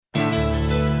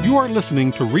You are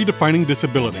listening to Redefining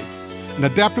Disability, an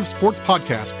adaptive sports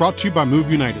podcast brought to you by Move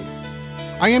United.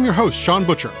 I am your host, Sean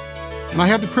Butcher, and I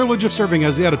have the privilege of serving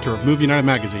as the editor of Move United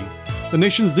magazine, the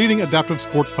nation's leading adaptive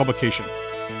sports publication.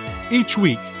 Each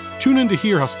week, tune in to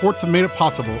hear how sports have made it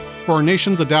possible for our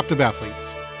nation's adaptive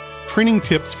athletes, training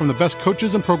tips from the best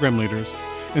coaches and program leaders,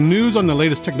 and news on the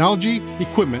latest technology,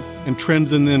 equipment, and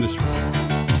trends in the industry.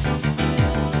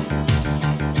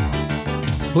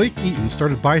 Blake Eaton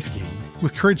started biskiing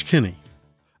with Courage Kenny,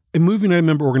 a Move United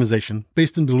member organization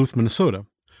based in Duluth, Minnesota,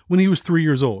 when he was 3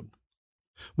 years old.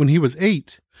 When he was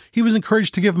 8, he was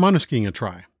encouraged to give monoskiing a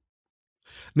try.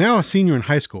 Now a senior in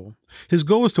high school, his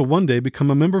goal is to one day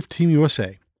become a member of Team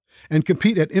USA and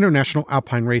compete at international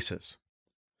alpine races.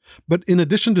 But in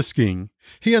addition to skiing,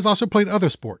 he has also played other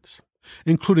sports,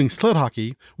 including sled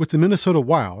hockey with the Minnesota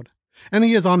Wild, and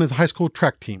he is on his high school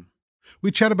track team. We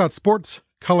chat about sports,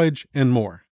 college, and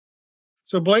more.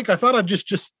 So Blake, I thought I'd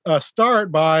just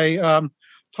start by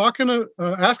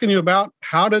asking you about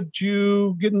how did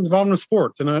you get involved in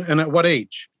sports and at what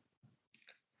age?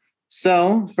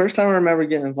 So first time I remember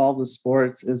getting involved with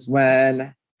sports is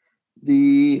when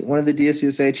one of the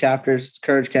DSUSA chapters,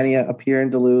 Courage Kenny up here in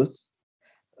Duluth,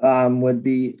 would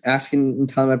be asking and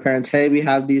telling my parents, hey, we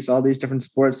have all these different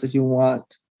sports if you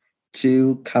want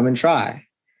to come and try.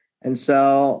 And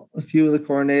so a few of the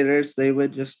coordinators, they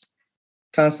would just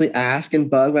constantly ask and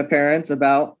bug my parents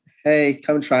about, hey,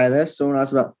 come try this. So when I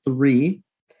was about 3,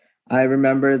 I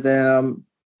remember them.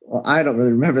 Well, I don't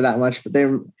really remember that much, but they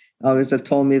always have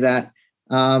told me that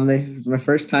it was my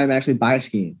first time actually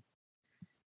bi-skiing.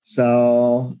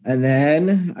 So, and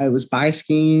then I was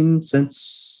bi-skiing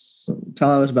until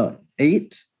I was about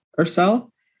 8 or so.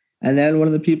 And then one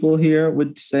of the people here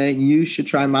would say, you should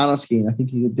try monoskiing. I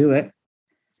think you could do it.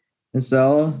 And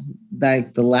so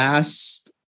like the last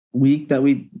week that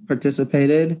we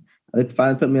participated, they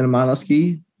finally put me in a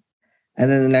monoski. And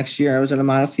then the next year I was in a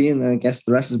monoski, and then I guess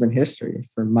the rest has been history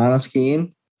for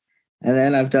monoskiing. And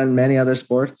then I've done many other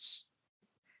sports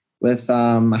with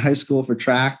my high school for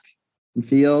track and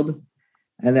field.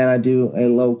 And then I do a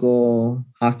local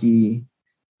hockey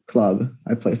club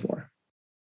I play for.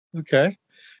 Okay.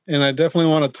 And I definitely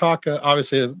want to talk,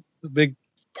 obviously a big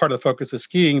part of the focus is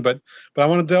skiing, but I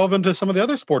want to delve into some of the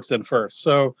other sports then first.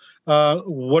 So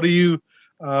what do you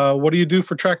do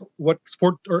for track? What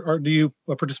sport or do you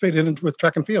participate in with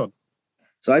track and field?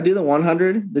 So I do the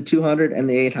 100, the 200, and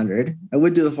the 800. I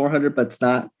would do the 400, but it's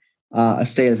not a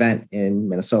state event in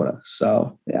Minnesota.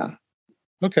 So, yeah.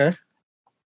 Okay.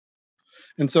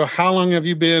 And so how long have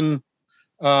you been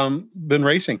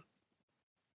racing?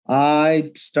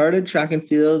 I started track and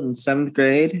field in 7th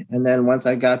grade. And then once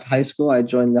I got to high school, I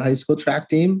joined the high school track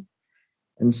team.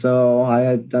 And so I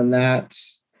had done that,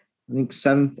 I think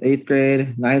 7th, 8th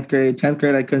grade, 9th grade, 10th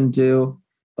grade, I couldn't do,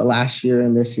 but last year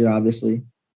and this year, obviously.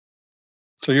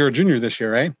 So you're a junior this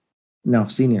year, right? No,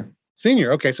 senior.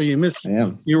 Senior. Okay. So you missed, I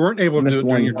am. You weren't able to do it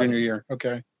during your junior year.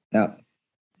 Okay. Yeah. And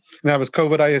that was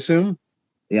COVID, I assume?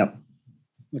 Yep.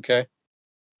 Okay.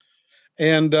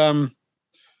 And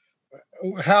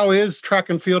how is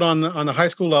track and field on the high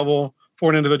school level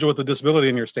for an individual with a disability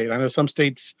in your state? I know some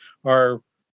states are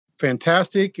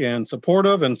fantastic and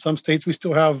supportive, and some states we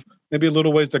still have maybe a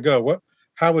little ways to go.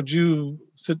 How would you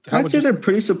sit? I'd say they're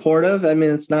pretty supportive. I mean,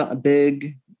 it's not a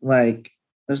big,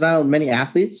 there's not many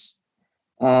athletes.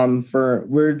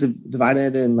 We're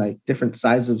divided in different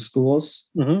sizes of schools.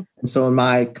 Mm-hmm. And so in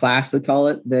my class, they call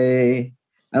it, I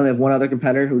only have one other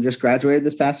competitor who just graduated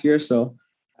this past year. So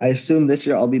I assume this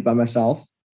year I'll be by myself.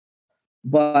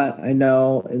 But I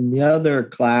know in the other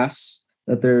class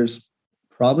that there's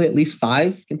probably at least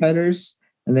 5 competitors,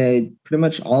 and they pretty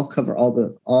much all cover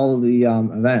all of the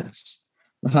events: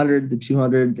 the 100, the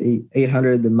 200, the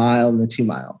 800, the mile, and the 2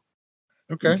 mile.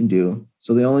 Okay. You can do.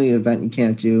 So the only event you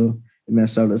can't do in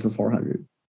Minnesota is the 400.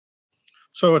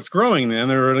 So it's growing then.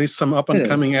 There are at least some up and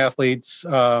coming athletes,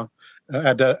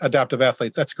 adaptive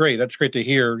athletes. That's great. That's great to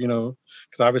hear,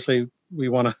 because obviously we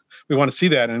want to see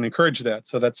that and encourage that.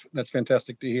 So that's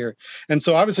fantastic to hear. And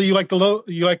so obviously you like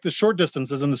the short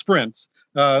distances and the sprints.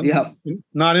 Yeah.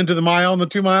 Not into the mile and the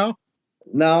 2 mile?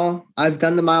 No, I've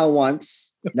done the mile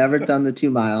once, never done the 2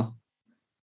 mile.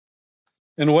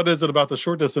 And what is it about the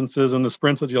short distances and the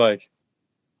sprints that you like?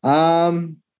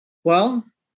 Well,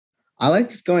 I like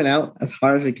just going out as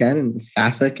hard as I can and as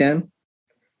fast as I can.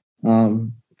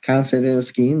 Kind of same thing with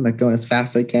skiing, like going as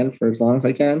fast as I can for as long as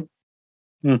I can.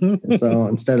 Mm-hmm. So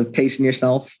instead of pacing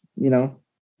yourself, Yeah.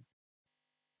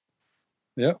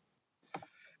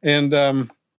 And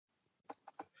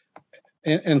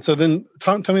so then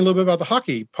tell me a little bit about the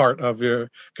hockey part of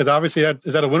because obviously is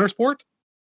that a winter sport?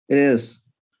 It is.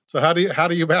 So how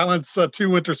do you balance two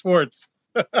winter sports?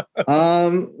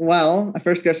 Well, I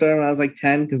first got started when I was like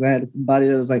 10 because I had a buddy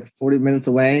that was like 40 minutes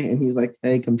away and he's like,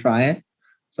 hey, come try it.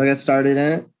 So I got started in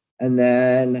it. And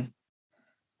then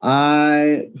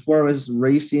before I was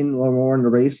racing, or more into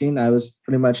racing, I was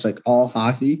pretty much like all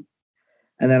hockey.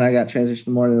 And then I got transitioned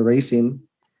more into racing.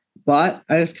 But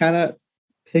I just kind of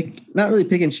not really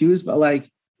pick and choose, but like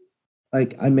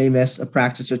I may miss a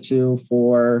practice or two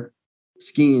for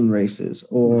skiing races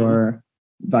or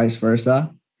vice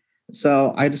versa.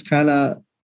 So I just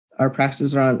our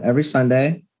practices are on every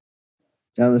Sunday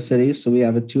down in the city. So we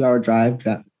have a 2-hour drive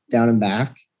down and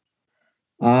back.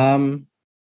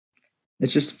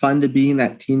 It's just fun to be in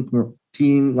that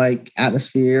team like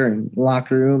atmosphere and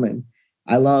locker room. And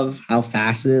I love how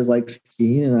fast it is like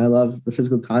skiing, and I love the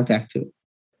physical contact too.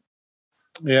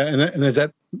 Yeah. And is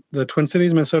that the Twin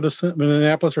Cities, Minnesota,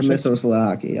 Minneapolis, or Minnesota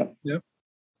hockey? Yep. Yep.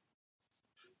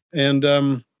 And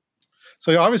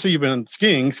so obviously you've been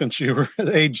skiing since you were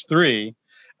age 3.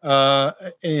 So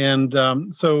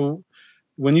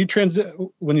when you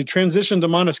transitioned to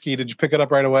monoski, did you pick it up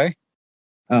right away?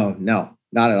 Oh, no,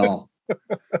 not at all.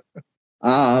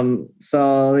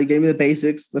 So they gave me the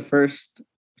basics the first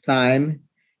time.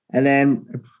 And then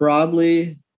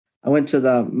I went to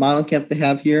the mono camp they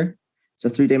have here. It's a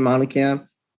 3-day mono camp.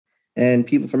 And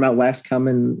people from out west come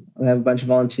and have a bunch of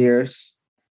volunteers.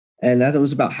 And that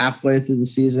was about halfway through the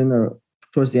season, or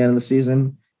towards the end of the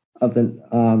season of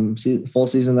the full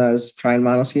season that I was trying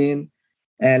mono skiing.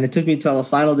 And it took me till the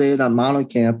final day of that mono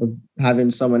camp of having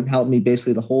someone help me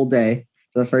basically the whole day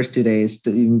for the first 2 days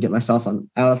to even get myself out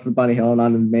of the bunny hill and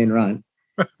on the main run.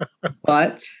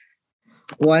 But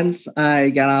once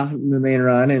I got off the main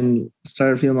run and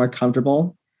started feeling more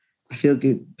comfortable, I feel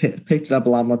good, picked it up a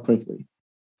lot more quickly.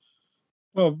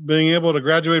 Well, being able to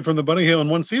graduate from the bunny hill in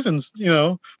one season,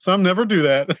 some never do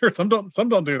that, or some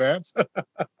don't do that.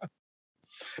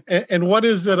 And what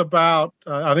is it about?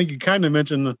 I think you kind of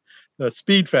mentioned the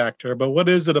speed factor, but what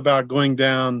is it about going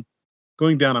down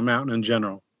a mountain in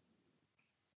general?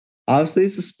 Obviously,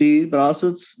 it's the speed, but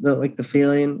also it's the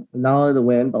feeling, not only the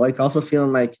wind, but like also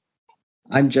feeling like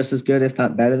I'm just as good, if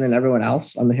not better, than everyone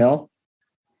else on the hill,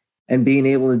 and being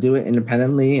able to do it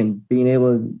independently and being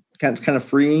able to kind of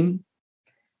freeing.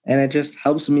 And it just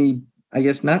helps me, I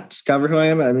guess, not discover who I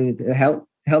am. I mean, it helped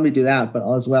me do that, but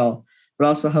as well, but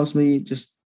also helps me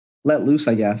just let loose,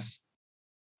 I guess.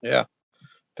 Yeah,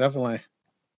 definitely.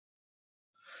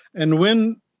 And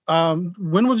when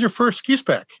was your first ski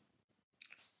spec?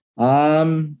 I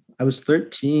was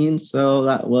 13, so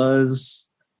that was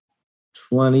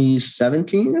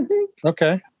 2017, I think.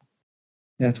 Okay.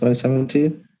 Yeah,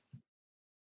 2017.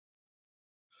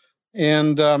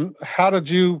 And how did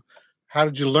you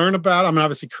learn about? I mean,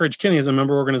 obviously, Courage Kenny is a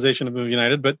member organization of Move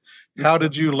United, but how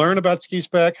did you learn about ski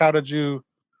spec? How did you,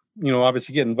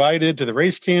 obviously get invited to the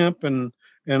race camp, and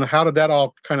how did that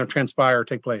all kind of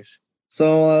take place?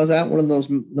 So I was at one of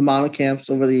the mono camps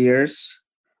over the years.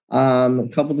 A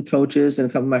couple of the coaches and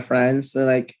a couple of my friends, they're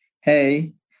like,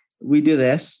 hey, we do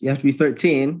this. You have to be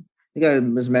 13. I think I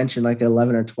was mentioned like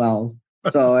 11 or 12.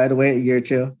 So I had to wait a year or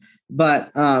two.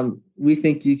 But we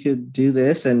think you could do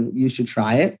this and you should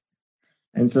try it.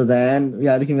 And so then,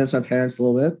 I had to convince my parents a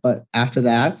little bit. But after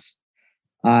that,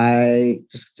 I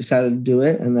just decided to do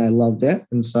it and I loved it.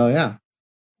 And so, yeah.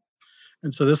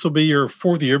 And so this will be your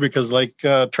 4th year because like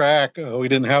track, we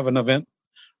didn't have an event.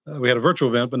 We had a virtual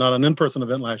event, but not an in-person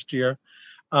event last year.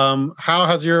 How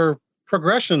has your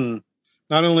progression,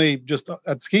 not only just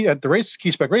at the ski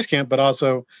spec race camp, but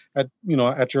also at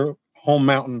your home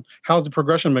mountain, how's the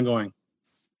progression been going?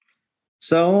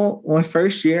 So my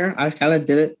first year, I kind of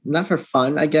did it not for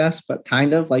fun, I guess, but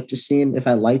kind of like just seeing if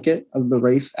I like it of the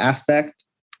race aspect.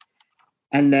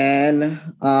 And then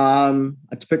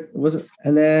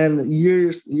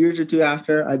years or two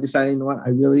after, I decided, I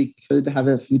really could have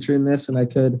a future in this and I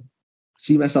could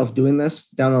see myself doing this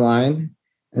down the line.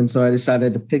 And so I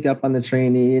decided to pick up on the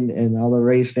training and all the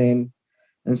racing.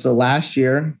 And so last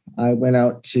year I went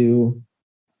out to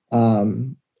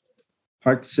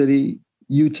Park City,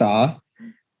 Utah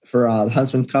for the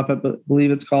Huntsman Cup, I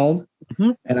believe it's called.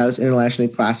 Mm-hmm. And I was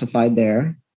internationally classified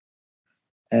there.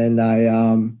 And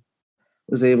I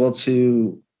was able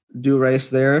to do a race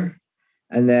there.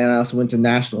 And then I also went to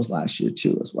nationals last year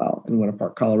too, as well, in Winter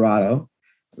Park, Colorado.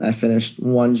 And I finished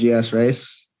one GS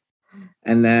race.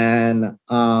 And then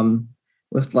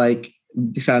with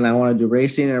deciding I want to do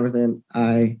racing and everything,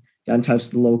 I got in touch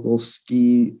with the local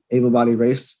ski able-bodied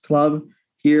race club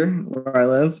here where I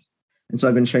live. And so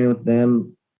I've been training with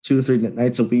them 2 or 3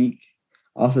 nights a week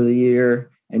all through the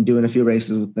year and doing a few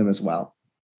races with them as well.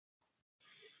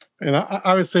 And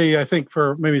obviously, I think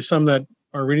for maybe some that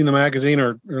are reading the magazine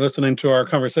or listening to our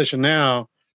conversation now,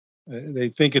 they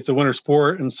think it's a winter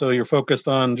sport, and so you're focused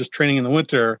on just training in the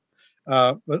winter.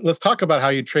 But let's talk about how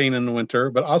you train in the winter.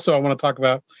 But also, I want to talk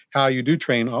about how you do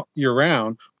train year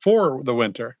round for the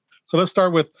winter. So let's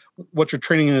start with what your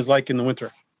training is like in the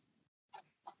winter.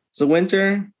 So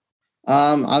winter,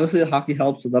 obviously the hockey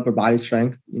helps with upper body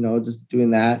strength, just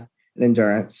doing that and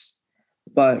endurance.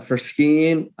 But for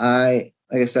skiing, like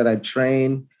I said, I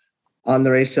train on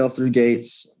the race hill through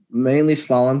gates, mainly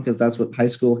slalom because that's what high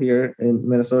school here in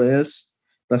Minnesota is,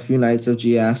 a few nights of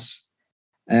GS.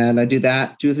 And I do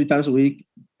that 2 or 3 times a week,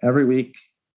 every week.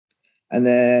 And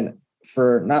then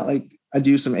for not like, I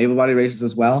do some able body races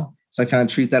as well. So I kind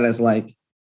of treat that as like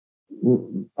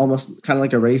almost kind of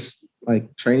like a race,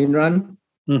 like training run.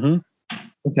 Mm-hmm.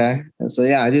 Okay. And so,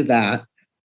 yeah, I do that.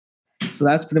 So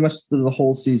that's pretty much through the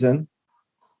whole season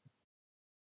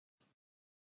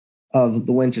of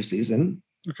the winter season.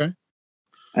 Okay.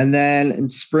 And then in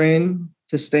spring,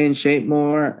 to stay in shape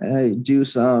more, I do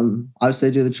obviously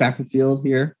I do the track and field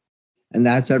here. And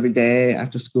that's every day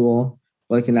after school,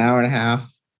 for like an hour and a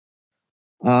half.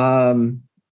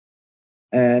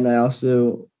 And I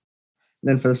also,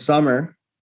 then for the summer,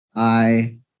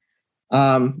 it's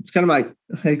kind of my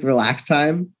like relaxed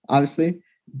time, obviously,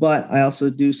 but I also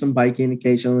do some biking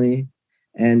occasionally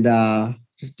and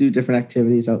just do different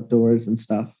activities outdoors and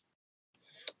stuff.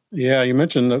 Yeah, you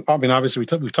mentioned, I mean, obviously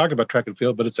we've talked about track and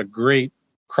field, but it's a great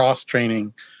cross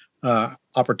training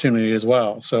opportunity as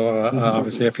well. So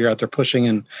obviously if you're out there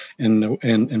pushing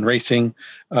and racing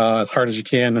as hard as you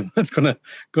can, and that's going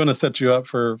to set you up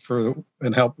for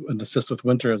and help and assist with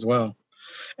winter as well.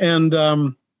 And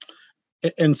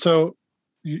so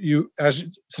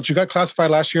since you got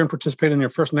classified last year and participated in your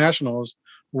first nationals,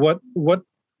 what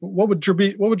would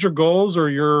your goals or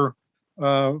your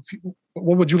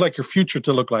what would you like your future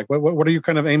to look like? What are you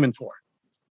kind of aiming for?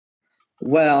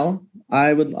 Well,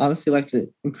 I would honestly like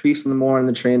to increase more in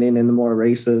the training and the more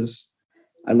races.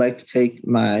 I'd like to take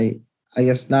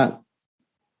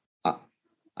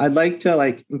I'd like to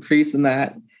like increase in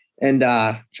that and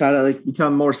try to like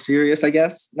become more serious, I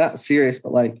guess. Not serious,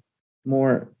 but like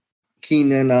more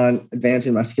keen in on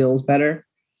advancing my skills better.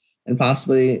 And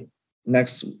possibly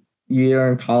next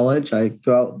year in college, I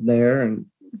go out there and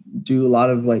do a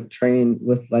lot of like training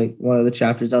with like one of the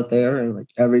chapters out there and like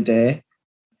every day.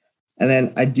 And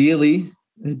then ideally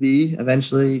it'd be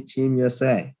eventually Team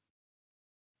USA.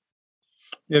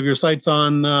 You have your sights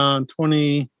on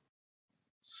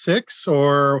 26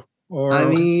 or I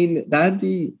mean, that'd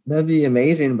be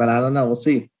amazing, but I don't know. We'll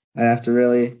see. I have to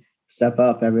really step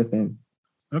up everything.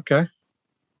 Okay.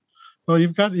 Well,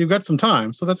 you've got some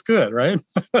time, so that's good, right?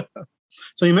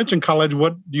 So you mentioned college.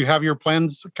 What do you have your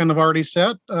plans kind of already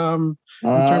set in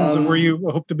terms of where you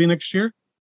hope to be next year?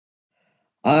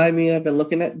 I mean, I've been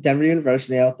looking at Denver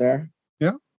University out there.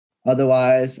 Yeah.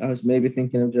 Otherwise, I was maybe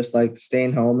thinking of just like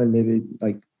staying home and maybe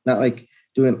like not like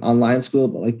doing online school,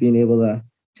 but like being able to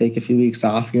take a few weeks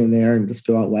off here and there and just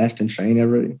go out west and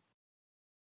train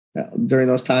during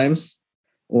those times,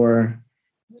 or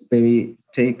maybe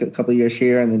take a couple of years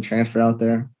here and then transfer out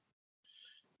there.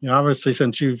 Yeah, obviously,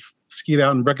 since you've skied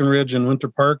out in Breckenridge and Winter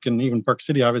Park and even Park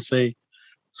City, obviously,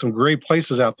 some great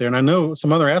places out there. And I know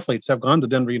some other athletes have gone to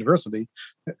Denver University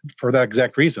for that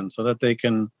exact reason, so that they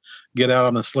can get out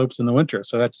on the slopes in the winter.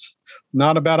 So that's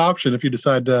not a bad option if you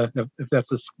decide to, if that's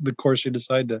the course you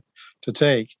decide to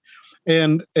take.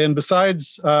 And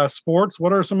besides sports,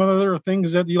 what are some other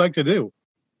things that you like to do?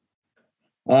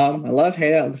 I love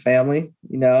hanging out with the family,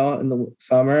 in the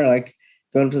summer, like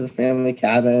going to the family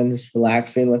cabin, just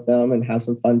relaxing with them and have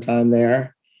some fun time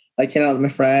there. Like hanging out with my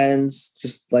friends,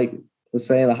 just like, let's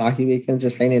say the hockey weekend,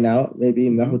 just hanging out, maybe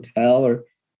in the hotel or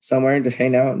somewhere and just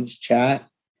hang out and just chat.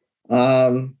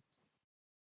 I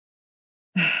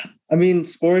mean,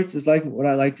 sports is like what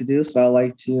I like to do. So I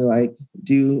like to like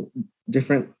do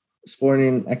different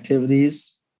sporting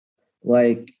activities.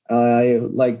 Like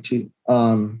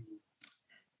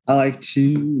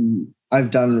I've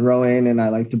done rowing and I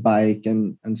like to bike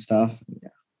and stuff. Yeah.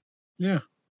 Yeah.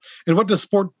 And what does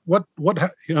I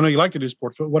know you like to do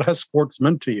sports, but what has sports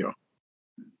meant to you?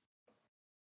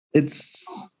 It's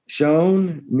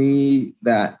shown me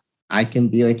that I can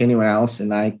be like anyone else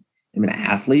and I am an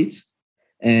athlete,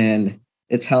 and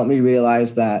it's helped me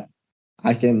realize that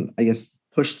I can, I guess,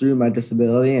 push through my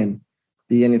disability and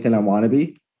be anything I want to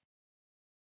be.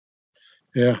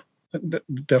 Yeah,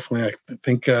 definitely. I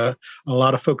think a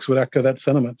lot of folks would echo that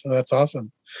sentiment. So that's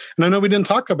awesome. And I know we didn't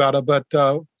talk about it, but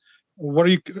what are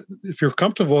you, if you're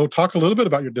comfortable, talk a little bit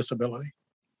about your disability.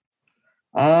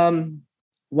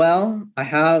 Well, I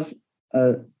have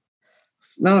a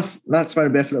not spina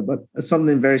bifida, but it's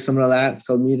something very similar to that. It's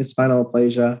called mediastinal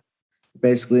aplasia.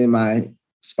 Basically, my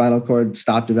spinal cord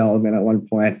stopped development at one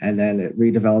point, and then it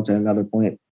redeveloped at another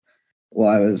point while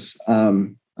I was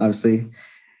obviously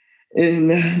in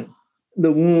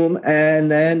the womb.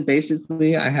 And then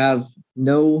basically, I have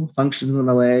no functions in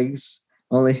my legs,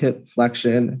 only hip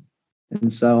flexion,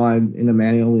 and so I'm in a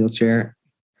manual wheelchair,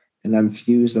 and I'm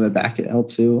fused in my back at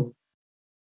L2,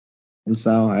 and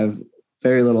so I have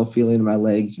very little feeling in my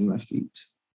legs and my feet.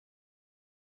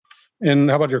 And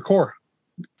how about your core?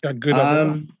 Got good.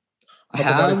 I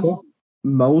have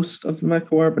most of my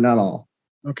core, but not all.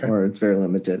 Okay. Or it's very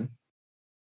limited.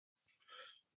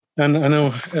 And I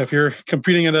know if you're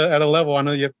competing at a level, I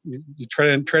know you try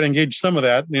to engage some of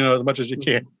that, as much as you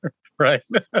can, right?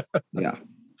 Yeah.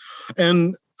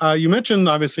 And you mentioned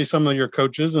obviously some of your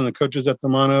coaches and the coaches at the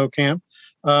Mono camp.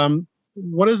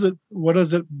 What has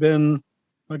it been?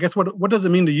 I guess what does it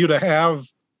mean to you to have,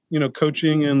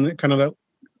 coaching and kind of that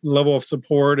level of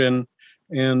support, and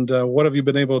what have you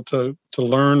been able to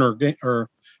learn or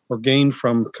gain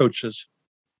from coaches?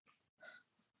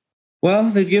 Well,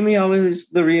 they've given me always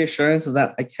the reassurance of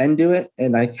that I can do it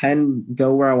and I can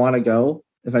go where I want to go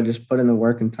if I just put in the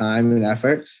work and time and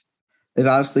efforts. They've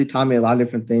obviously taught me a lot of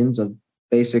different things of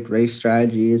basic race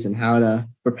strategies and how to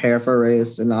prepare for a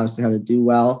race and obviously how to do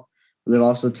well. But they've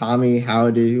also taught me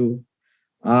how to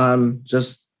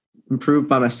just improve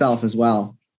by myself as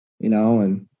well,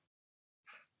 and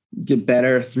get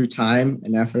better through time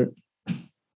and effort.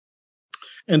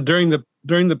 And during the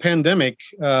pandemic,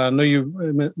 I know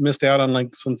you missed out on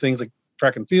like some things like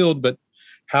track and field, but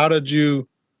how did you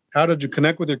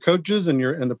connect with your coaches and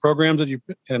the programs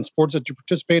and sports that you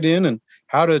participate in, and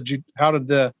how did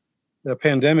the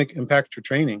pandemic impact your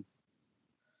training?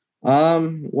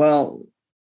 Well,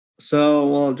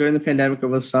 during the pandemic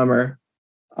over the summer,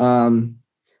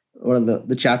 one of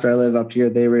the chapter I live up here,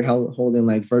 they were holding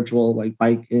like virtual like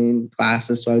biking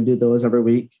classes, so I do those every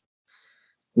week.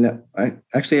 No,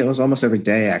 it was almost every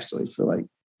day actually for like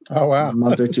a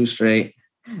month or two straight.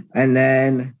 And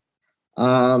then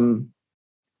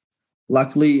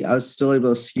luckily I was still able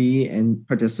to ski and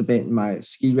participate in my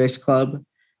ski race club.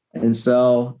 And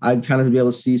so I'd kind of be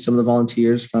able to see some of the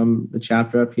volunteers from the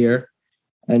chapter up here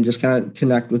and just kind of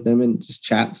connect with them and just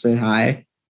chat, say hi.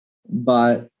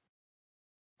 But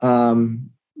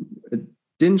it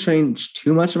didn't change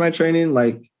too much of my training,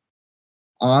 like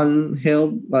on hill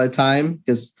by the time,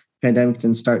 because pandemic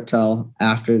didn't start till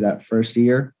after that first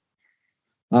year.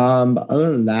 But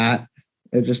other than that,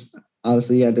 it just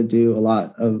obviously you had to do a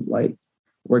lot of like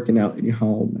working out in your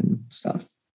home and stuff.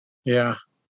 Yeah.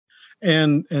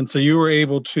 And so you were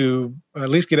able to at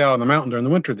least get out on the mountain during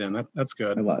the winter then. That's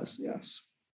good. I was, yes.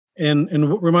 And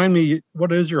remind me,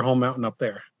 what is your home mountain up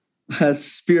there? That's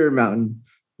Spirit Mountain.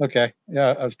 Okay.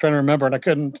 Yeah, I was trying to remember and I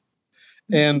couldn't.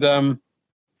 And of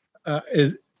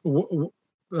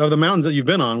the mountains that you've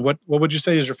been on, what would you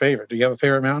say is your favorite? Do you have a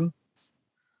favorite mountain?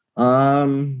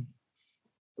 I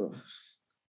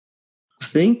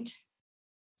think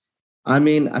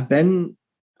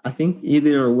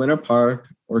either Winter Park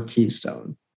or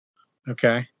Keystone.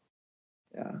 Okay.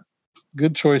 Yeah.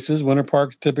 Good choices. Winter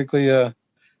Park's typically a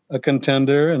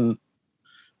contender, and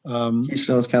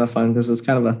Keystone is kind of fun because it's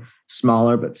kind of a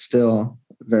smaller but still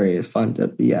very fun to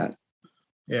be at.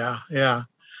 Yeah, yeah.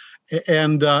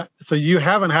 And so you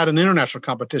haven't had an international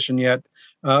competition yet.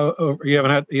 You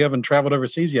haven't traveled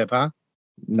overseas yet, huh?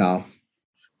 No.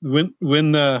 When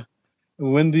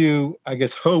do you, I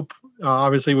guess, hope?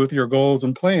 Obviously, with your goals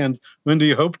and plans, when do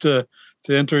you hope to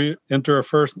enter a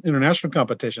first international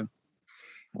competition?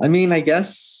 I mean, I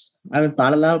guess I haven't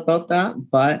thought a lot about that,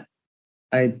 but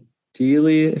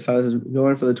ideally, if I was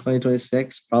going for the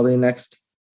 2026, probably the next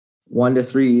 1 to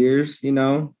 3 years,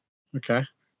 Okay.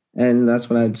 And that's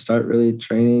when I'd start really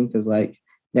training, because like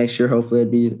next year, hopefully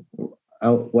I'd be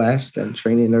out west and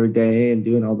training every day and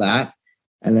doing all that.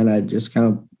 And then I'd just kind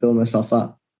of build myself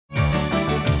up.